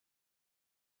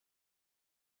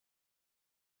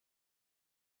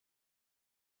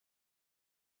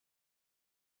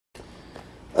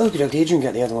Okie dokie, Adrian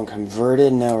got the other one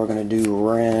converted. Now we're going to do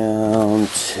round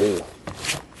 2.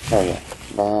 Oh yeah,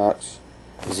 box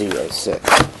 06.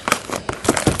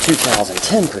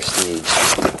 2010 Prestige.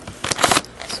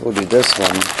 So we'll do this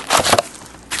one.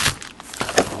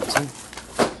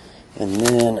 And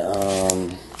then,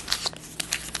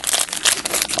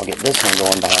 I'll get this one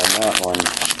going behind that one.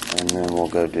 And then we'll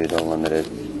go do the limited,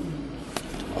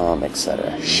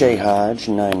 etc. Shea Hodge,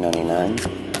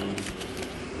 $9.99.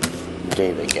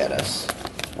 David Geddes.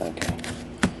 Okay.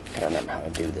 Gotta remember how to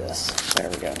do this. There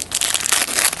we go.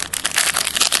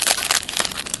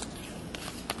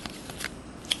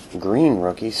 Green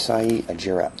rookie, Sai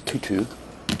Ajira Tutu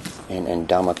and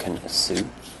Ndamukong Suh.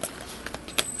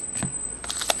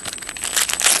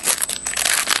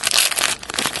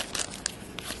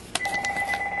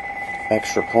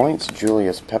 Extra points,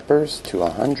 Julius Peppers to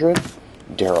 100.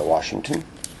 Darrell Washington.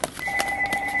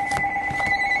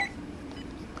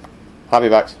 Hobby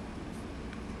box.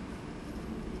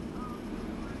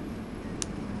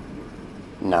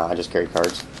 Nah, I just carry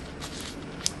cards.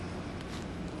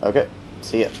 Okay,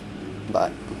 see ya.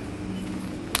 Bye.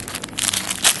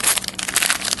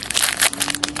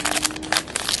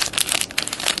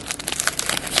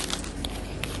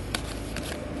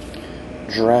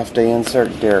 Draft day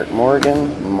insert, Derek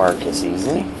Morgan, Marcus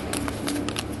Easley.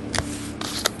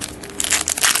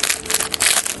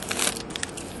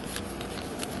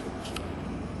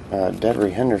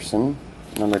 Devery Henderson,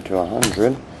 number to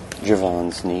 100,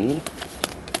 Javon Sneed.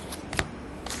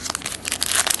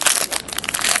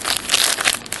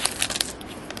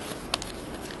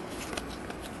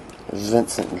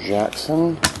 Vincent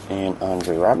Jackson and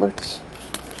Andre Roberts.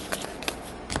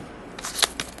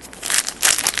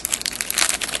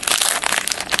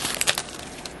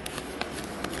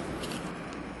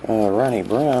 Ronnie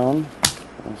Brown,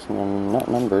 that's not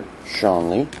numbered, Sean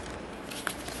Lee.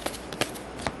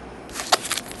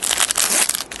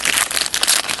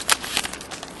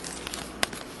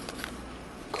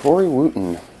 Corey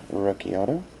Wooten, rookie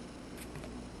auto,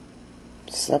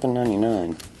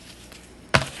 $7.99.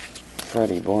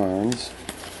 Freddie Barnes.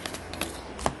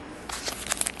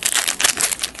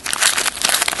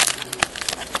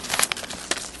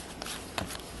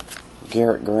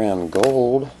 Garrett Graham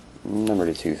Gold, number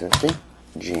to 250.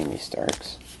 Jamie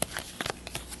Starks.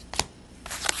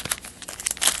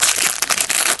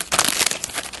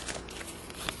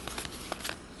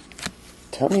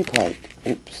 Tony Pike.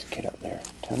 Oops, get up there.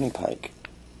 Tony Pike.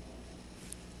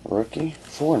 Rookie,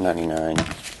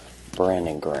 $4.99.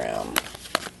 Brandon Graham.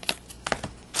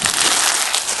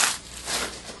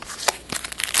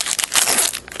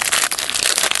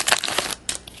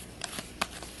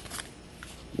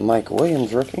 Mike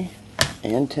Williams, rookie.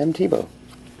 And Tim Tebow.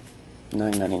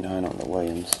 $9.99 on the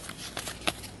Williams.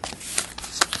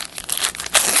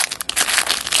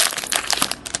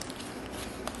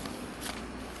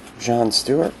 John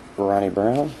Stewart, Ronnie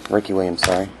Brown, Ricky Williams,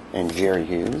 sorry, and Jerry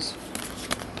Hughes.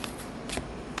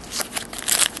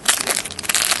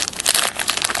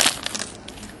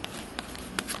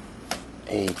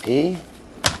 AP,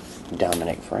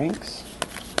 Dominic Franks.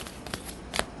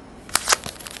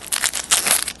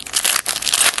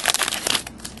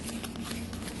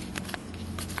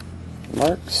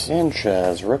 Mark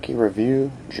Sanchez, rookie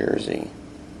review jersey.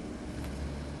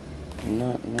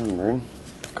 Not numbered.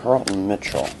 Carlton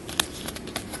Mitchell.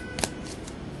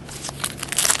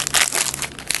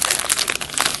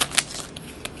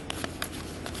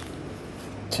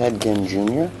 Ted Ginn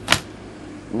Jr.,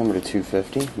 number to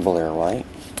 250, Blair White.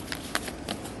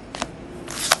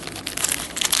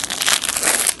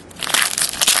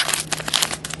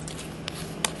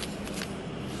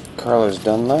 Carlos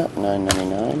Dunlap,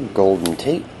 $9.99, Golden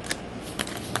Tate.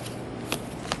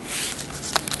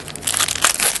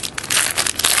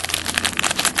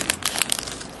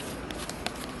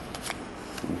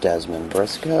 Desmond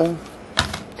Briscoe,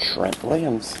 Trent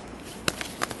Williams.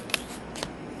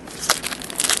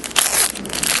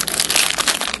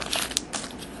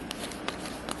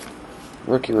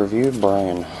 Rookie review,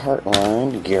 Brian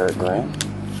Hartline, Garrett Graham.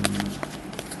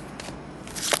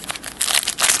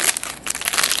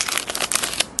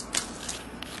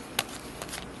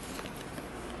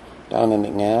 Donovan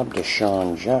McNabb,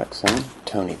 Deshaun Jackson,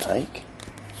 Tony Pike.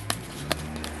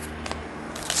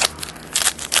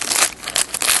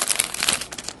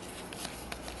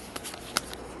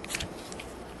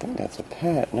 I think that's a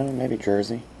Pat. No, maybe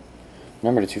jersey.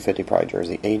 Number to 250, probably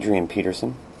jersey. Adrian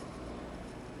Peterson.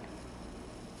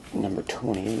 Number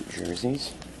 28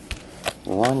 jerseys.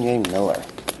 Lanye Miller.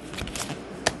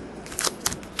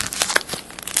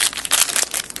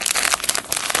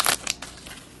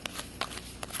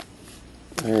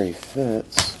 Larry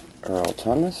Fitz. Earl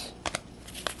Thomas.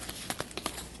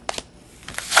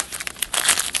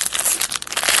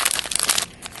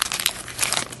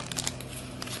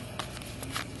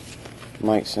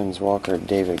 Mike Sims Walker,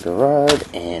 David Garrard,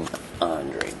 and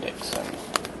Andre Dixon.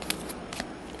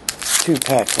 2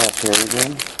 packs left here,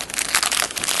 Adrian. I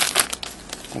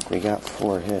think we got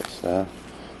 4 hits, though.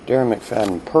 Darren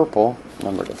McFadden Purple,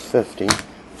 number to 50.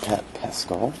 Pat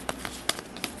Pescal.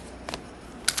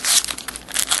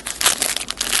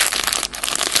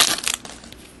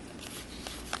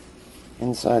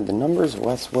 Inside the numbers,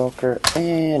 Wes Welker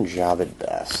and Javid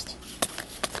Best.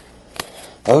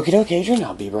 Okie doke, Adrian.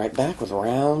 I'll be right back with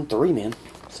round 3, man.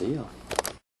 See ya.